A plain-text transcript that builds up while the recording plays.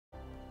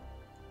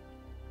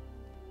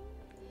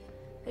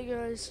Hey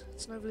guys,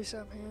 it's Nobly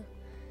Sam here,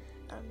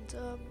 and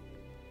I'm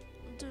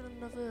doing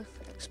another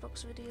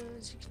Xbox video.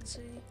 As you can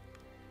see,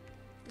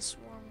 this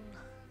one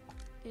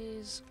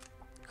is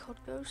COD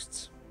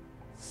Ghosts.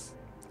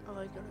 I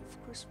got it for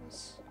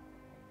Christmas,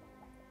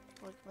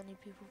 like many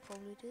people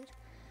probably did,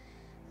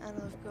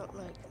 and I've got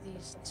like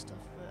these and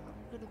stuff, but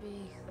I'm going to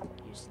be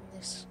using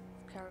this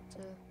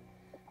character,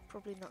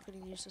 probably not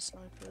going to use the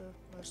sniper,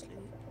 mostly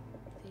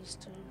these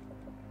two.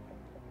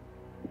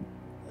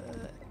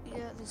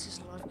 Yeah, this is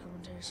live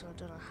commentary, so I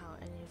don't know how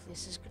any of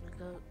this is gonna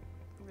go.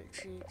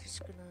 Literally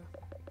just gonna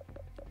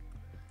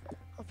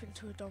hop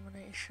into a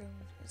domination.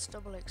 It's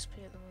double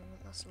XP at the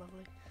moment, that's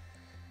lovely.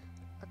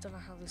 I don't know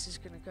how this is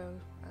gonna go,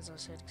 as I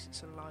said, because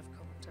it's a live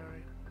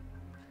commentary.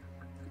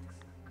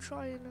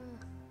 Try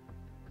and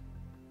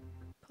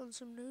pun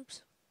some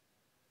noobs.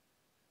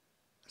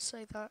 I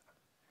say that,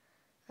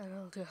 and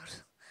oh god,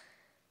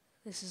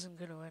 this isn't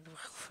gonna end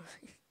well for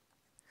me.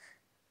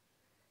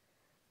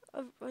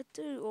 I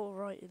do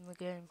alright in the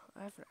game.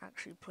 I haven't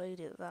actually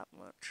played it that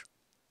much.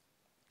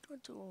 I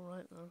do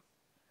alright though.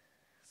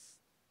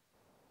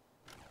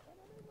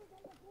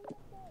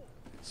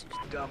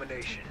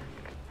 Domination.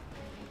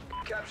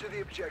 Capture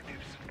the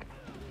objectives.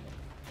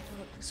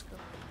 Look, let's go.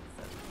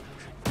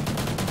 I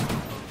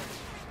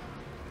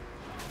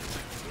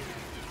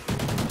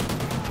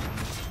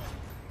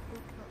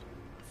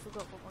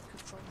forgot what my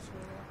controls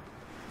were there.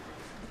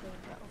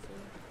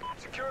 Battlefield.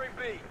 Securing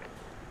B.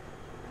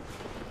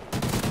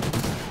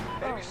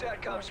 Enemy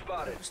SATCOM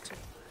spotted.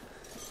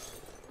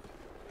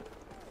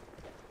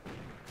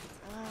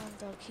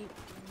 And I'll keep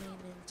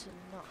meaning to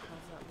not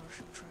have that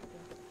motion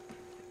tracker.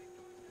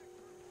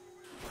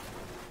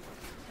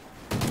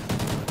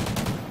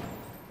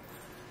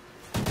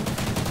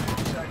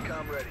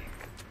 SATCOM ready.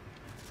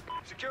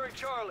 Securing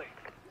Charlie.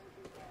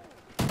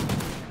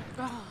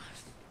 God,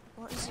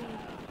 what is he? Oh,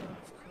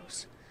 of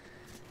course.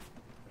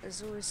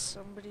 There's always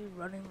somebody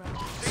running around.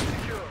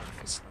 Secure.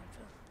 With a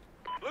sniper.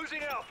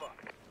 Losing Alpha.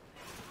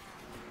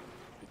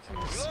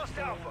 Because We lost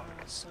Alpha.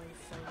 So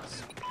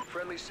fast.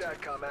 Friendly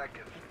SATCOM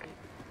active.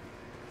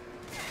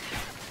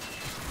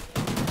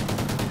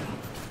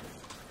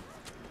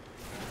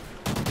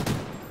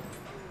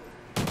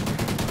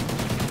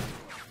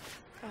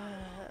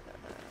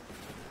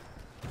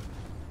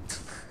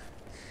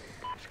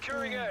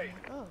 Securing A.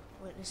 Oh,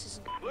 wait, this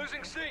isn't.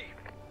 Losing C.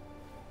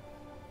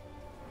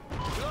 We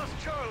lost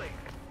Charlie.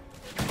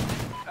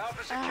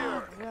 Alpha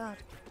secure. Oh, God.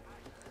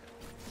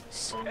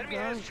 So Enemy good.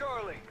 has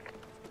Charlie.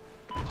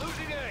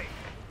 Losing A.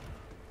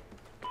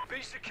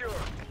 B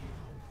secure.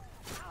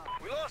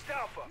 We lost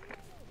Alpha.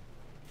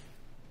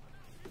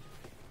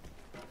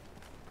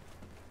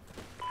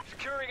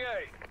 Securing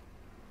A.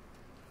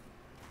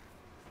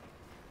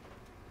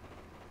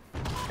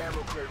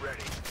 Ammo crate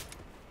ready.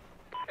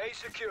 A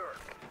secure.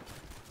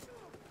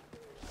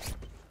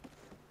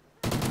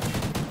 I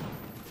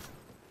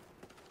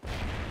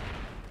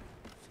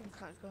think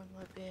that guy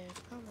might be.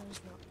 Oh no,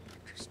 he's not.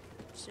 Just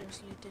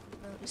seriously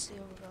didn't notice the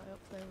other guy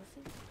up there with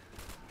him.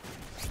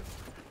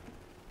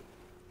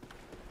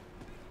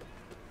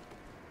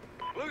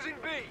 Losing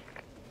B.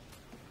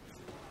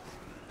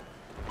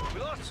 We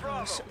lost So Bravo.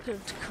 I'm so going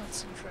to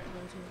concentrate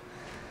mode here.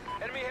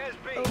 Enemy has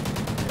B. Oh,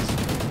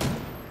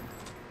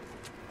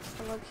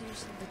 I like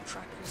using the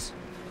trackers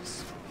and these.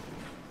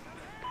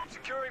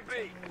 Securing B.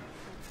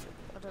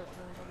 I don't know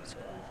what it's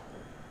called.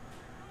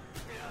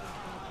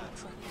 But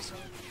trackers on.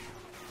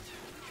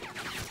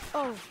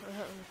 Oh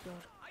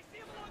god.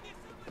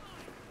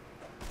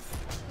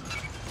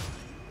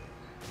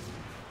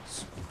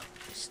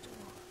 Pistol.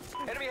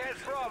 Enemy has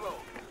Bravo.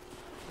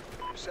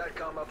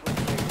 SATCOM uplink.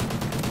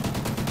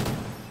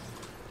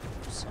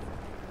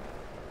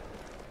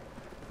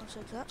 I'll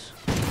take that.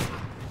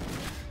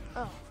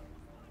 Oh.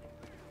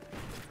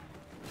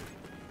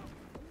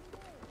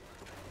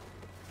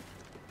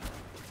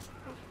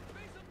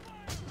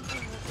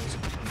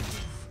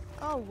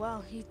 Oh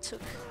wow, he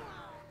took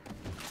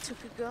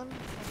a gun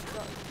and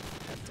got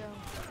down.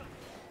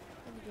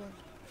 And a gun.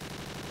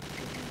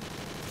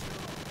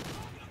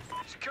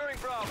 Securing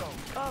Bravo.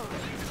 Oh.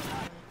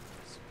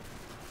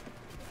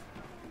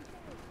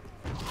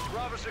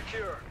 Bravo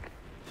secure.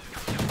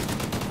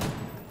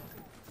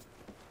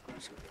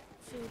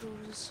 Field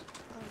orders.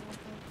 Oh,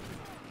 okay.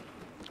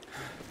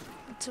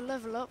 To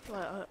level up,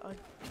 like I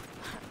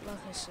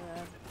said, I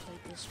haven't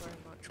played this very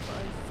much, but I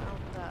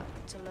found that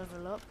to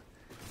level up,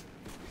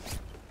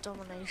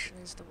 Domination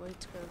is the way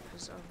to go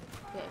because I'm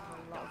getting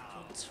a lot of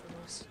points for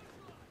this.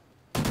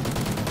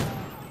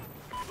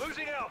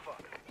 Losing Alpha.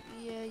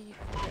 Yeah, you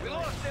can get We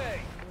lost A.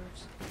 if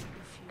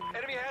you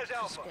Enemy has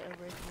just Alpha. get a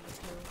regular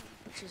kill,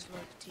 which is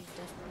like team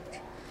deathmatch.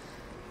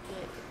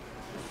 But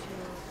if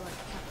you're like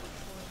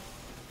capital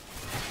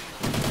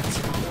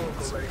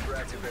Oracle ready for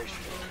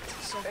activation.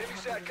 point, Enemy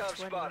SATCOM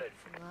spotted.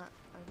 from that,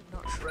 I'm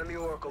not sure. Friendly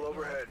Oracle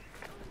overhead.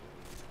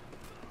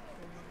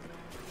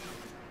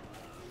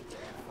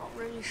 Not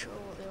really sure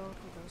what the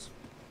Oracle does.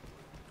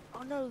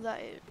 I know that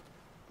it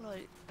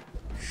like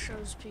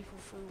shows people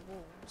through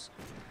walls,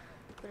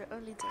 but it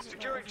only does it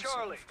Securing every so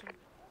Charlie. often.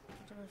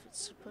 I don't know if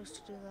it's supposed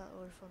to do that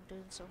or if I'm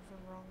doing something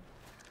wrong.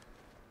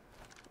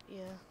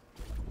 Yeah,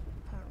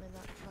 apparently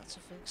that's a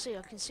thing. See,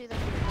 I can see that.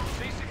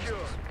 Be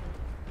secure.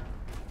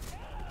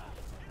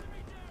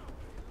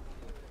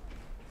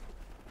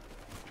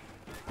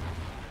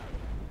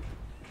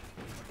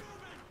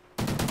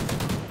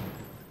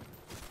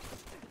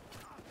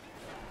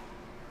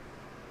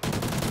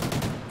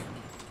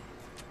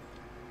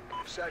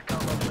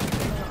 SATCOM up.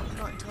 I'm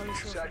not entirely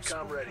sure.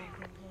 SATCom ready.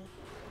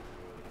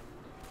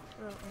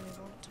 I don't really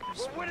want to be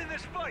We're winning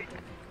this fight.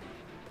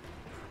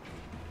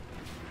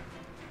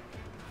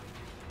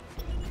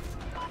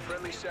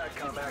 Friendly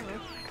SATCom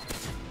active.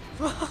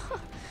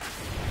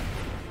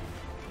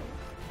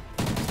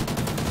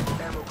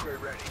 Ammo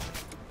crate ready.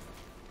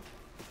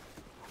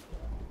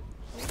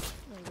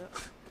 There you go.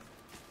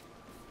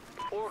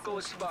 Oracle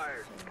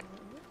expired.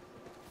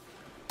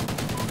 Oh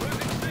wait,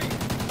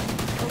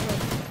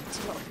 it's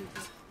a lot of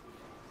people.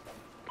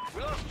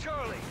 We lost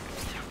Charlie.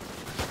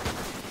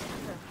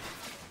 Yeah.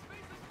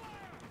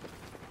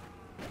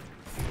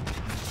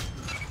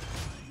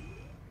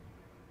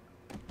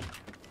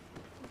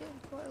 I'm getting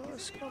quite a lot of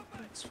squad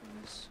points from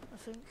this, I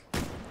think.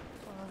 Well,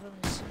 I've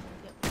only seen them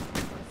get one,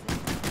 but I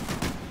think.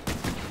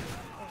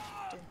 Oh,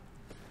 dear.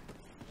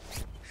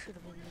 Should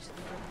have been using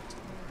the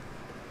Domination there.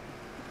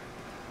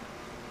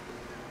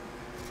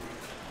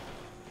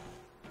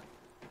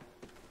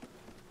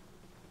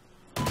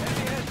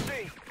 NDSC.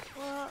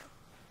 What?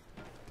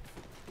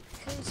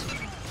 K7.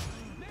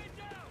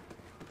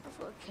 I've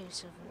got a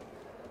K7.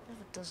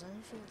 Never does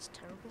anything, it's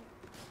terrible.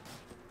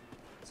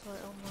 It's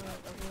like on my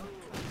other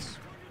class,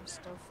 my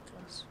stealth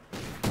class. I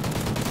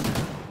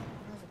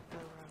never go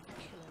around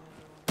killing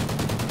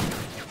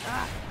everyone.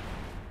 Ah!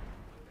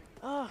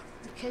 Oh,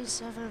 the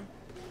K7.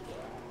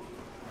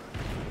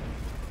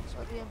 It's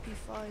like the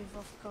MP5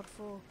 off COD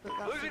 4, but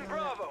that Losing thing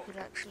Bravo. I could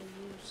actually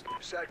use.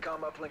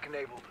 SATCOM uplink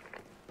enabled.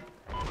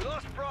 We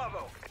lost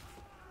Bravo.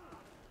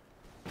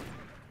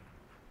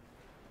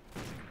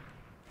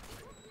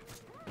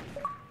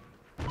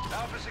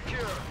 Alpha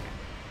secure.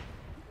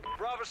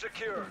 Bravo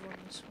secure. I've won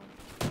this one.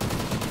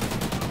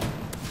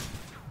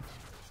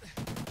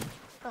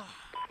 Ah,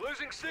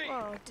 Losing C.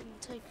 oh, I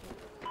didn't take it.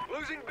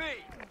 Losing B.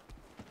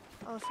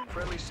 Oh, I think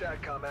Friendly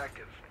SATCOM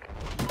active.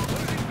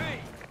 Losing B.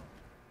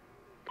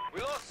 We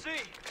lost C.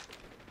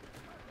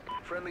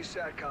 Friendly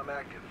SATCOM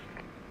active.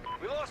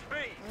 We lost B.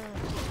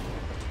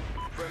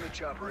 Friendly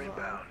chopper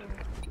inbound.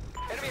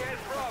 Enemy has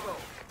Bravo.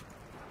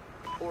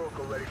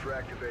 Oracle ready for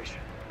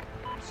activation.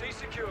 C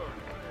secure.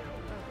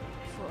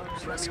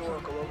 Friendly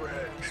Oracle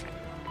overhead.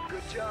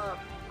 Good job.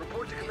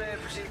 Report to command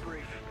for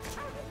debrief.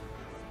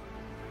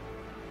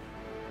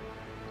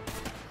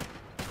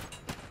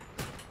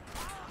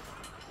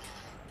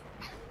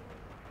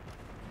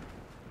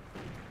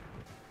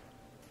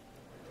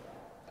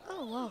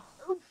 Oh wow.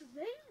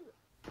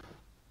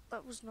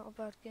 That was not a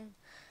bad game.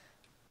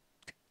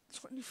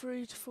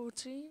 23 to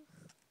 14.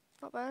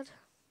 Not bad.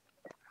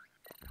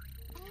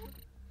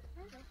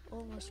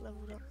 Almost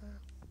leveled up there.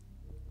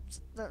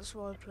 That's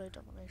why I play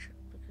Domination,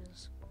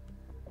 because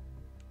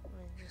I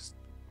mean just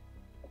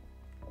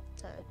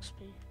that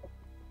XP.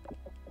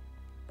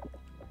 I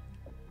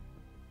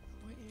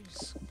might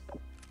use,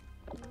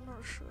 I'm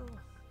not sure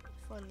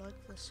if I like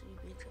the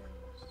CB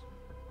James.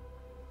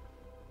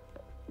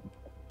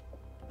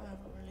 I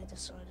haven't really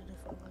decided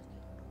if I like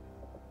it or not.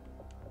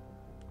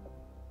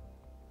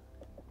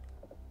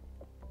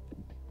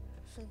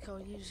 I think I'll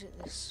use it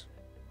this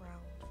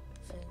round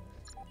thing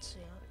and see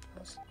how it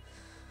goes.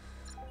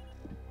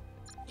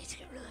 Need to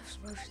get rid of those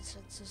motion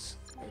sensors.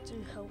 They do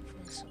help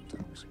me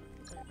sometimes,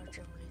 but I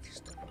generally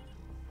just don't like them.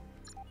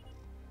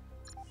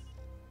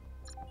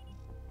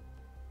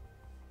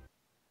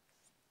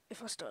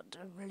 If I start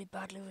doing really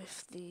badly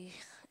with the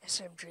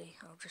SMG,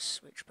 I'll just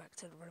switch back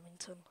to the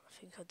Remington. I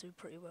think I do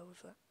pretty well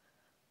with that.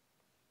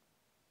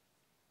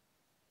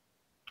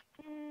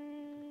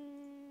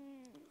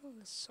 Oh,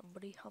 there's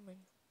somebody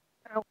humming.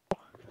 Ow.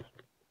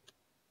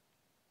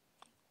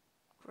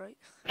 Great.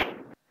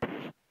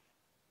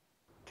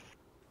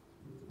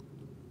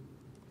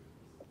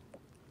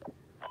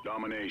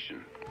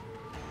 Domination.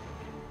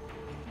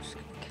 I'm just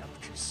gonna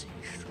capture C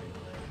straight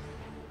away.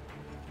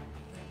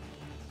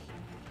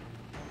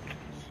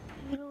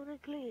 You wanna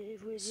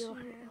live with your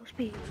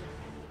speed.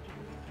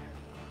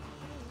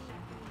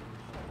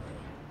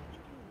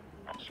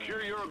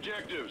 Secure your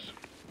objectives.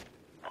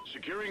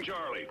 Securing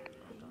Charlie.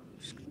 Hold on, I'm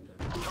just gonna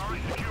go.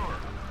 Charlie secure.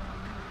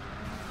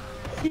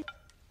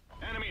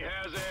 Enemy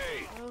has A.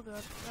 Oh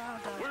god, oh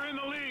god. We're in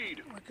the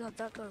lead. Oh my god,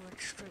 that guy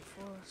went straight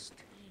for us.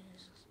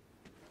 Jesus.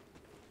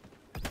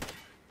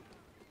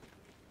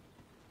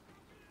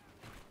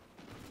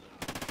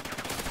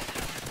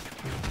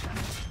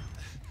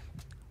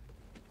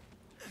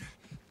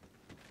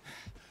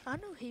 I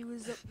knew he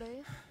was up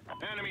there.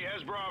 Enemy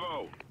has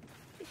Bravo.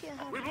 You can't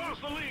have We've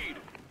lost the lead.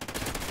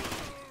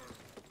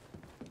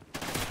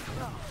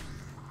 Oh.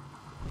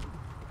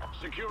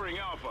 Securing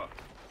Alpha.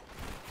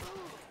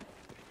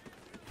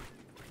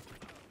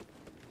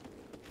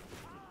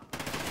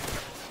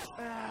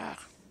 Ah.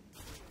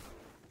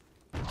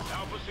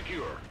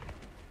 secure.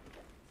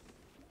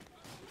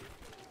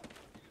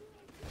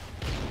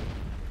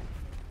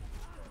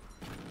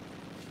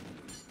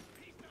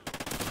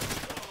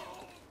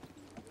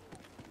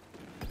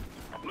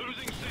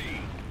 Losing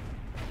C.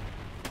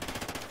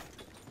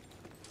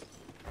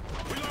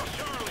 We lost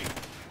Charlie.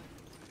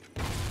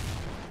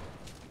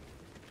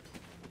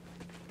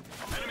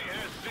 Enemy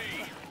has C.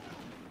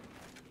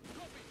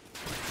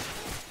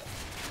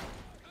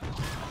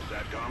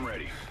 SATCOM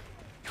ready.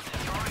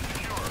 Charlie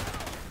secure.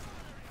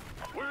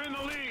 We're in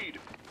the lead.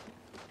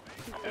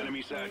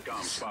 Enemy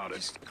SATCOM spotted.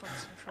 Just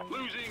concentrate.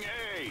 Losing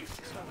A.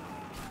 So,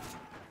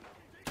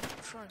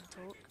 try and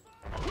talk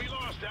We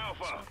lost as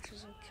Alpha. much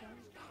as I can.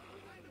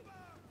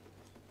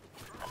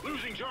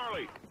 Losing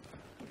Charlie.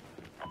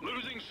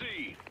 Losing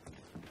C.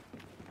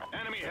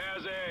 Enemy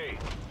has A.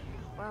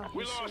 Wow,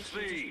 We he lost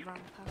seriously C. just ran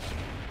past.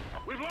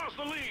 We've lost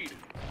the lead.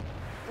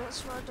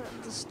 That's what I don't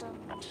understand.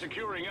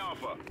 Securing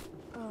Alpha.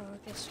 Oh, I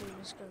guess he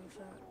was going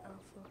for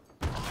Alpha.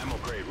 Ammo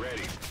crate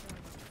ready.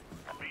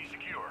 Be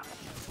secure.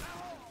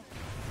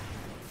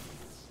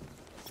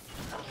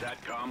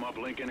 SATCOM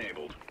uplink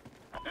enabled.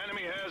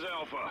 Enemy has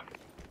Alpha.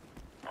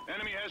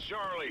 Enemy has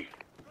Charlie.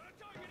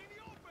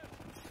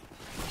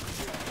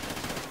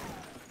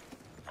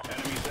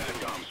 Enemy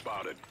SATCOM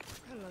spotted.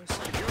 Hello,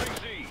 sir. Securing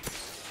C.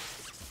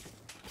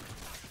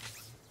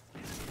 I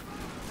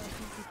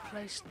think he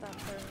placed that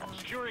very well.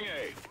 Securing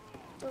A.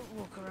 Don't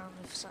walk around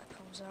if Sat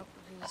comes out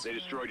because... They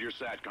destroyed your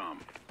SATCOM.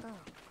 Oh.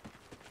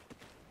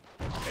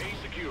 A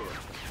secure.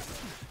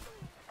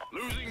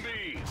 Losing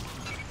B.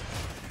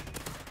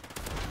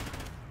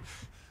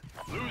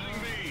 Losing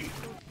B.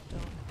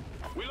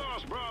 We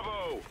lost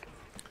Bravo.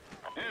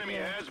 Enemy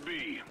Yeah. has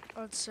B.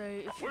 I'd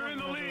say if We're in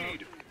the wanna level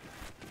lead. up,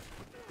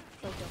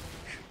 play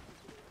Domination.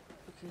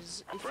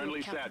 Because if Friendly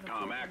you're capping a SATCOM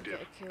point and active.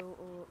 get a kill,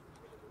 or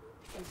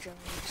you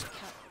generally just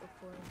cap a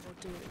point or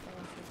do anything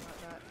like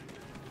that,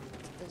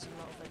 there's a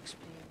lot of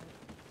XP in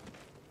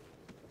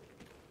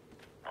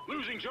it.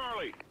 Losing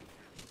Charlie.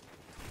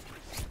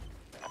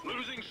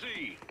 Losing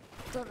C.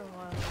 Don't know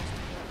why I was doing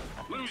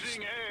that.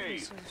 Losing A.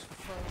 This is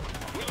fun.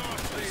 We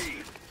lost C.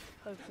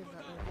 Hoping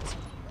that they would take it.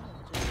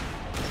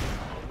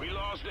 We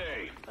lost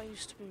A. I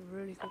used to be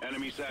really good.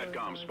 Enemy with throwing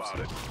SATCOM knives.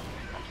 spotted. C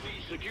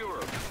secure.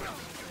 But,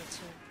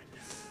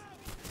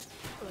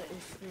 like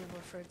if me and my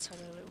friends had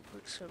a little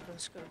quick scope,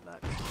 let's go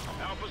back.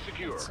 Alpha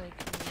secure. I'd say,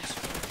 can we just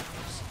throw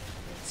knives? And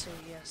they'd say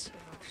yes,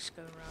 and I'll just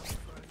go around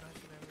throwing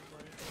knife and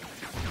everybody.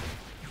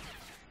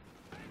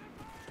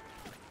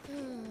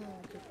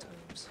 Good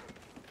times.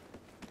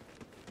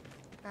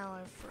 Now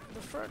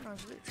the throwing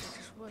knives literally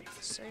just work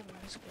the same in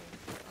this game.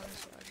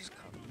 Honestly, I just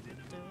can't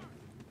do it.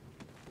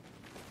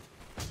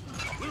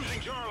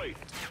 Losing Charlie.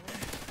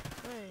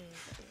 Hey.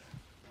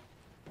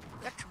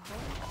 Gotcha, boy.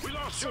 We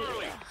lost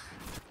Charlie.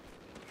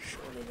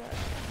 Surely that is...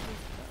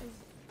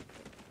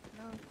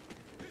 No.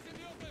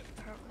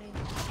 Apparently...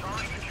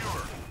 Charlie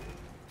secure.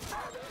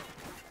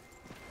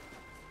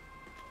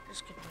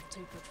 Just kidding, I'm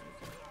too good for the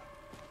game.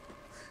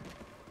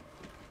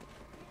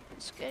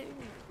 This game...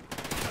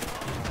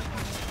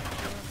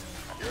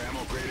 Your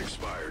ammo crate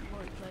expired.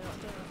 Multiplayer, I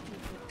don't know if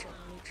people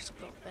generally just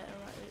got better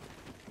at it.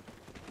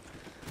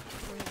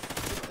 With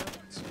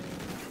guns and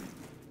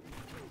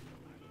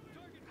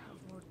have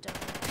more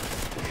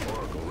damage.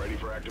 Oracle ready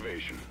for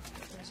activation.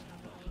 There's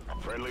another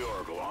one. Friendly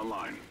Oracle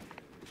online.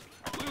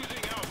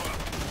 Losing Alpha.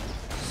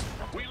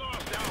 We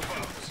lost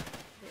Alpha.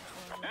 Bit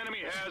harder. Enemy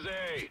has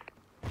A.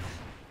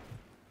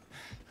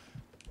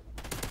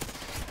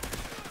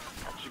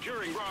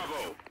 Securing Bravo.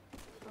 Oh,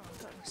 I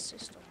got an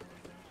assist on that.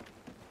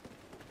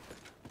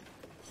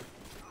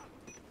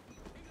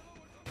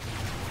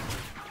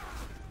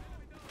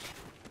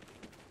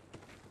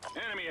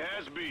 Enemy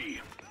has B.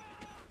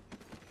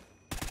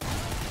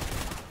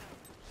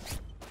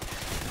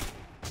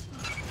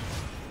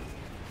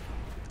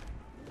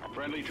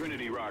 Friendly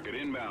Trinity rocket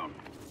inbound.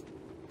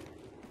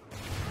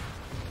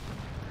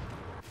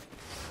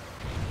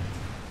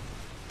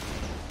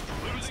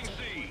 Losing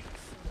C.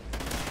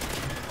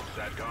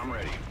 SATCOM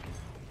ready.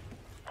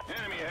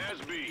 Enemy has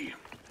B.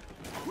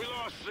 We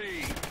lost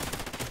C.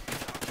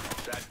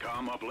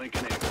 SATCOM uplink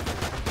enabled.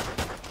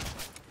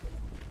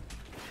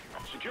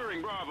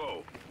 Securing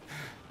Bravo.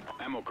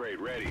 Ammo crate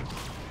ready.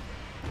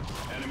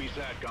 Enemy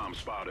SATCOM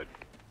spotted.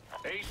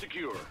 A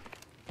secure.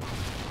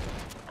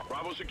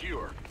 Bravo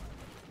secure.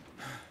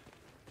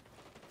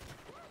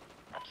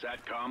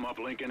 SATCOM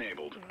uplink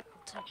enabled. Alright,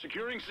 I'll take it.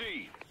 Securing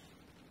C.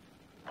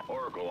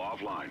 Oracle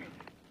offline.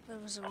 There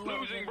was a lot Losing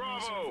of enemies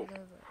Bravo. over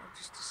there, but I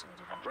just decided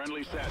not to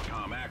Friendly go.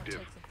 SATCOM I'll active.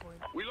 take the point.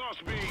 We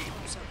lost B.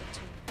 What's up the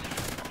team?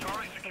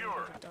 Charlie I secure.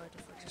 would have died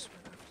if I just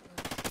went after them.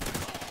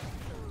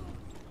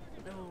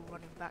 They're all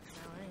running back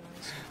now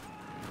anyways.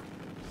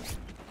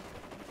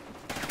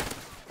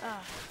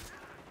 Ah,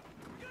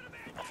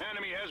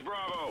 Enemy has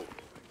Bravo.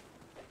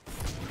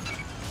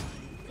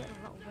 getting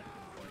a lot of weapon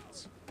points.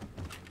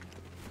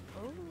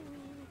 Oh,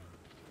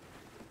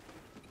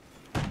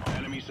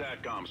 Enemy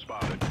SATCOM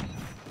spotted.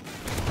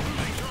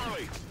 Losing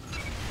Charlie.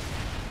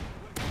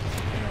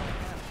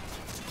 yeah,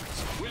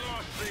 We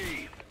lost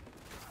C.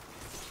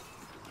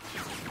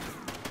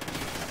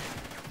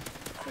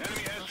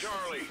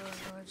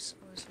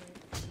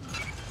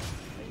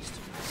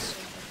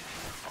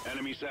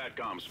 Enemy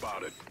SATCOM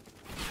spotted.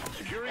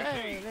 Securing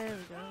Hey, C. there we go.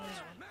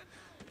 There's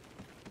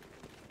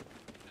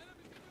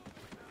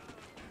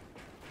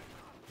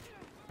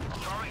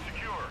one. Charlie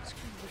secure. It's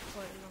going to be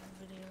quite a long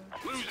video.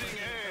 Losing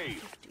A.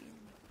 15.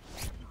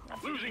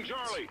 Losing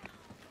Charlie.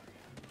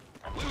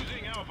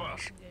 Losing Alpha.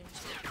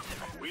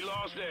 We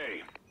lost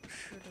A.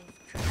 Should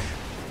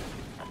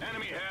have.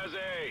 Enemy has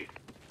A.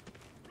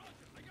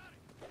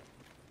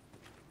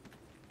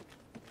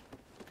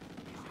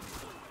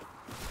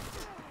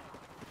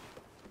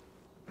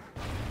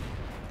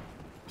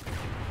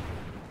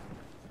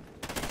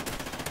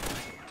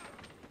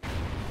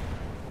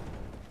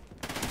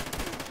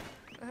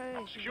 Hey.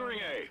 Securing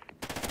A.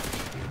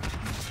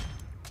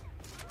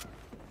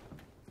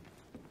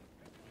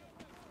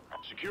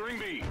 Securing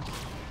B.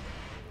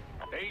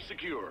 A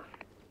secure.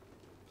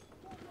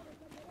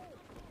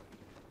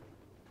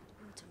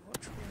 Need to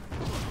watch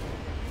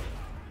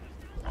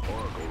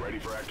Oracle ready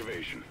for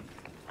activation.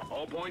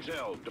 All points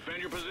held.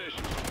 Defend your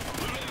positions.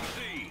 Losing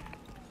C.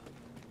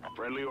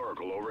 Friendly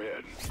Oracle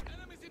overhead.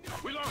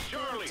 We lost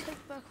Charlie.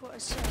 Take back what I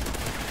said.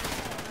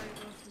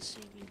 Right off the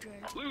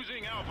CBJ.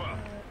 Losing Alpha.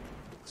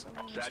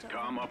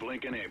 SATCOM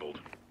uplink enabled.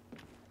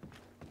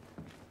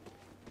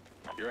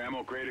 Your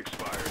ammo crate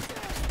expired.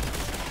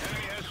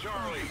 Enemy has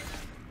Charlie.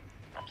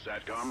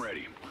 SATCOM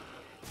ready.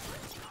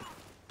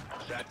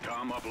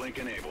 SATCOM uplink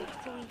enabled.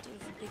 Probably do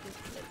a bigger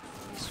clip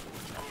for this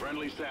one.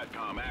 Friendly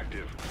SATCOM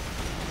active.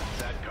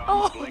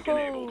 SATCOM uplink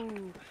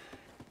enabled.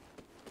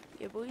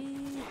 Yeah, boy.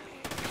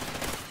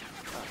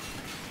 Oh,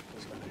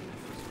 he's got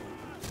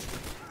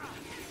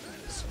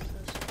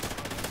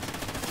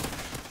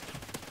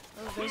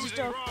oh, there's his Losing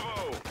dog.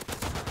 Bravo.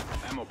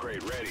 Ammo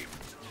crate ready.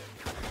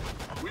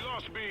 We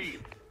lost B.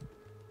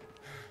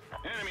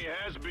 Enemy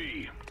has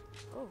B.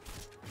 Oh.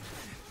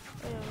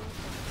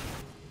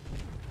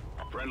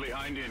 Friendly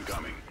Hind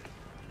incoming.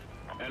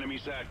 Enemy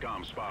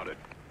SATCOM spotted.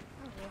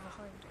 Oh, they're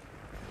behind.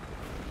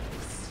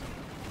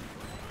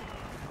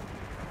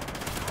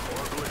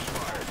 Oracle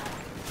expired.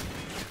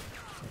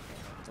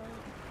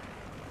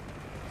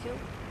 Kill.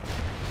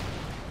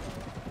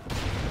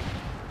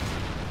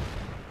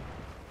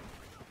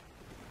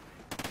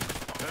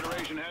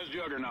 Federation has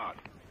Juggernaut.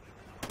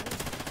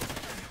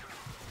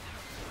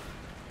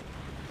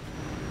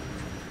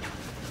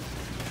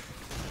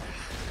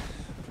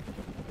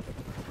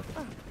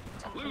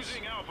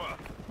 Losing Alpha.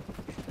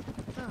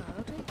 Oh,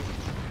 okay.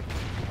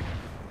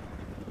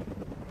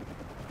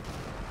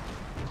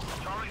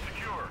 Charlie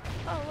secure.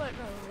 Oh, wait,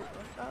 no.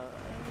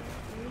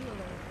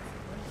 Reload.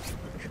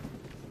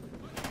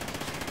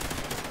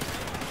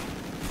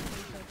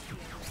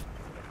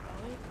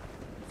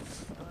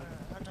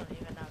 I don't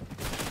even know.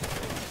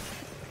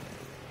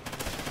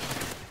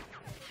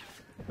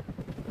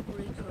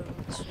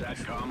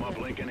 SATCOM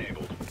uplink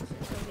enabled.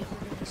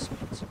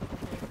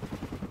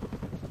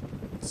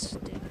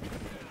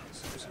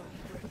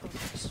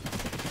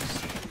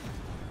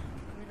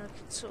 I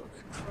can sort of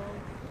control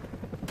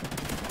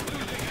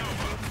Losing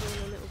Alpha.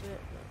 a little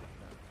bit, but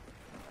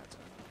not that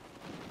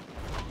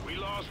time. We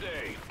lost A.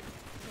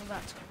 Well,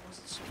 that time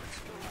wasn't so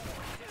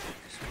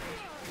much.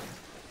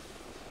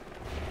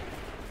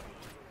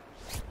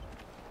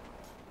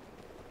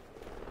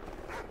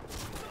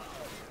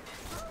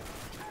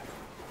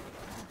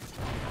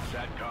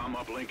 SATCOM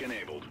uplink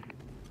enabled.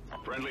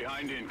 Friendly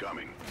Hind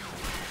incoming.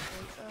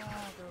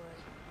 Go away.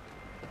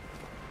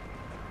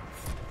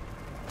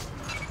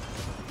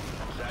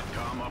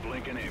 SATCOM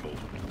uplink enabled.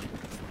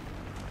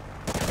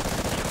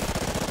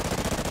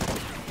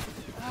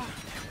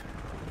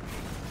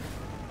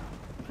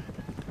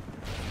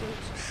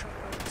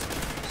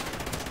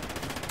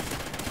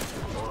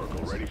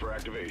 Oracle ready for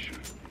activation.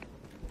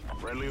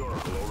 Friendly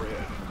Oracle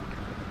overhead.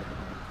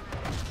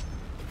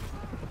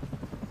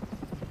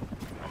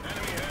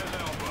 Enemy has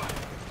Alpha.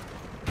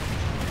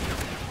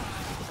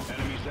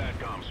 Enemy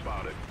SATCOM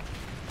spotted.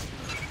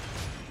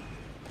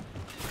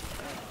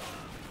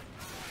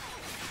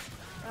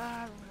 Oh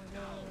my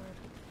god.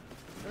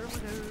 Oh my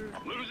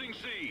god. Losing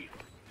C.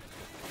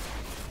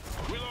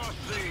 We lost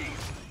C.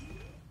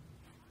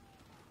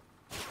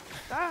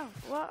 Ah,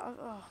 what?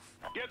 Oh,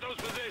 Get those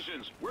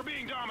positions. We're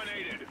being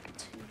dominated.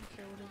 team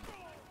killed him.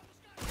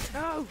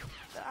 No!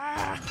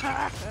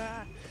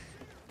 Ah!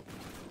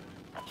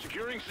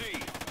 Securing C.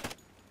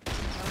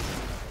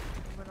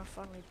 When I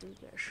finally do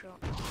get a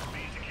shot. Be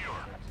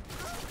secure.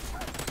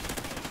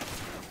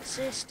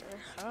 Sister,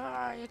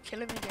 you're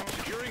killing me again.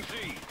 Securing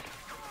C.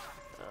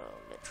 Oh,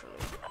 literally.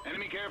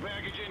 Enemy care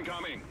package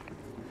incoming.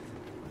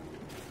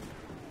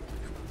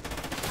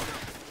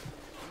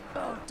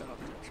 Oh, dog.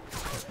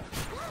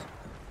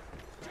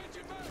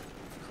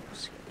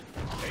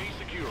 A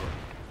secure.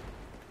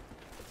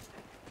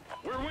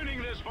 We're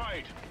winning this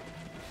fight.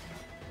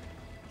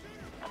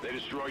 They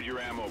destroyed your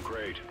ammo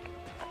crate.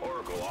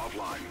 Oracle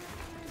offline.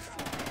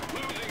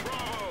 Losing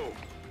Bravo.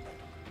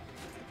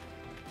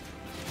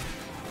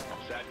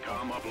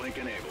 SATCOM uplink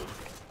enabled.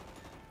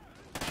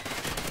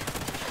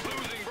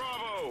 Losing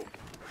Bravo.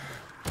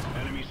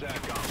 Enemy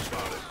SATCOM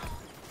spotted.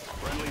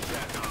 Friendly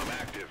SATCOM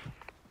active.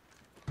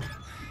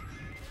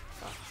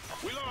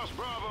 We lost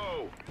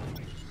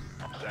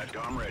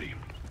SATCOM ready.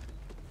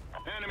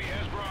 Enemy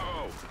has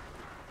Bravo.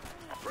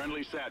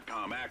 Friendly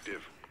SATCOM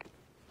active.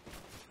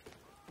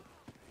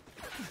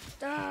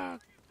 Ah,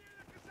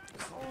 of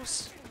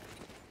course.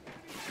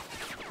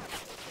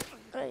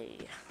 Hey,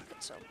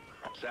 get some.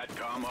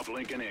 SATCOM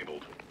uplink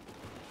enabled.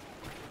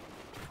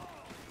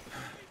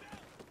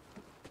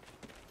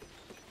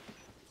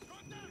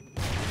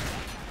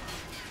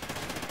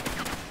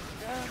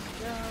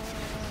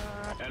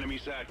 Enemy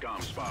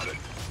SATCOM spotted.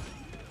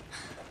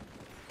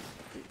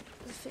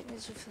 The thing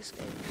is with this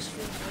game, it just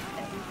feels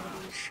like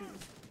everybody is shooting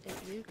at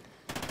you.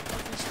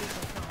 Obviously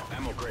they're not.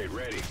 Ammo crate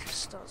ready. It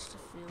just starts to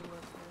feel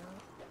like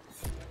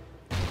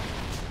they are.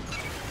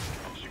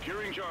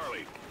 Securing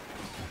Charlie.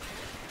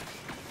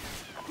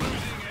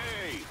 Losing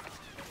A.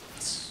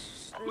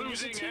 There was a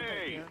Losing teammate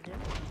A. behind him.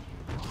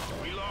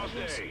 We lost I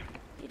guess A.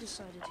 He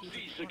decided he C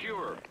didn't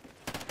secure. want it.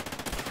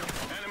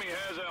 Enemy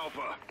has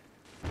Alpha.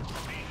 C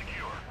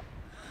secure.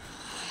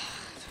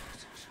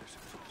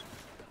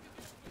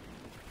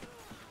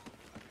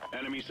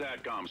 Enemy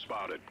SATCOM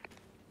spotted.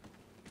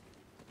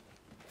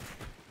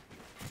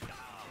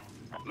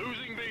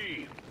 Losing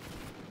B.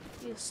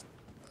 Yes,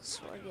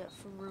 that's what I get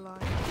for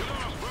relying We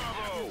lost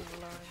Bravo. on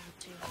the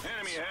teammates.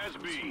 Enemy has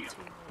B.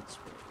 Teammates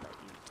will let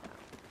you down.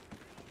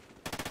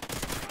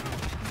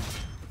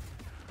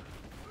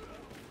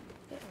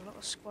 Getting a lot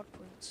of squad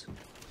points,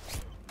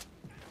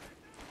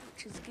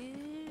 which is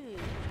good.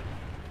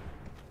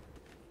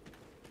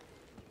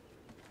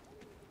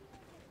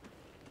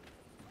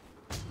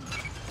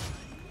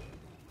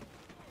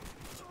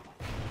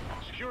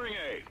 Securing A.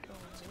 No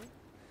one's in.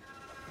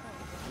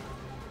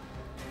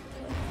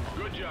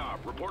 Good job.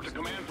 Report to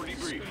command for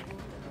debrief.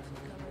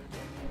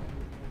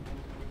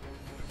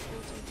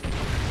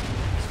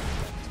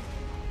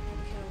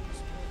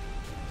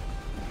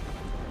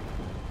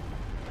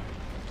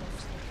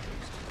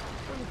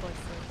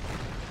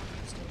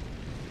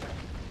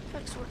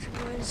 Thanks for watching,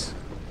 guys.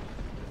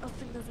 I've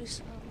been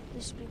Domination.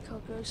 This has been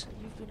COD Ghosts,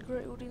 and you've been a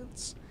great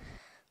audience.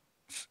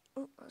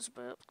 Oh, that's a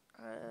burp.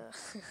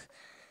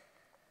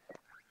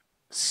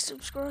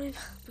 Subscribe,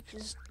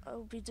 because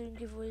I'll be doing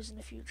giveaways in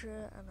the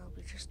future, and I'll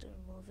be just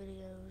doing more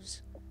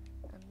videos.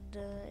 And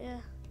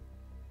yeah,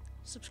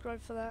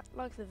 subscribe for that.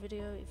 Like the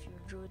video if you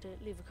enjoyed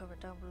it. Leave a comment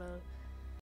down below.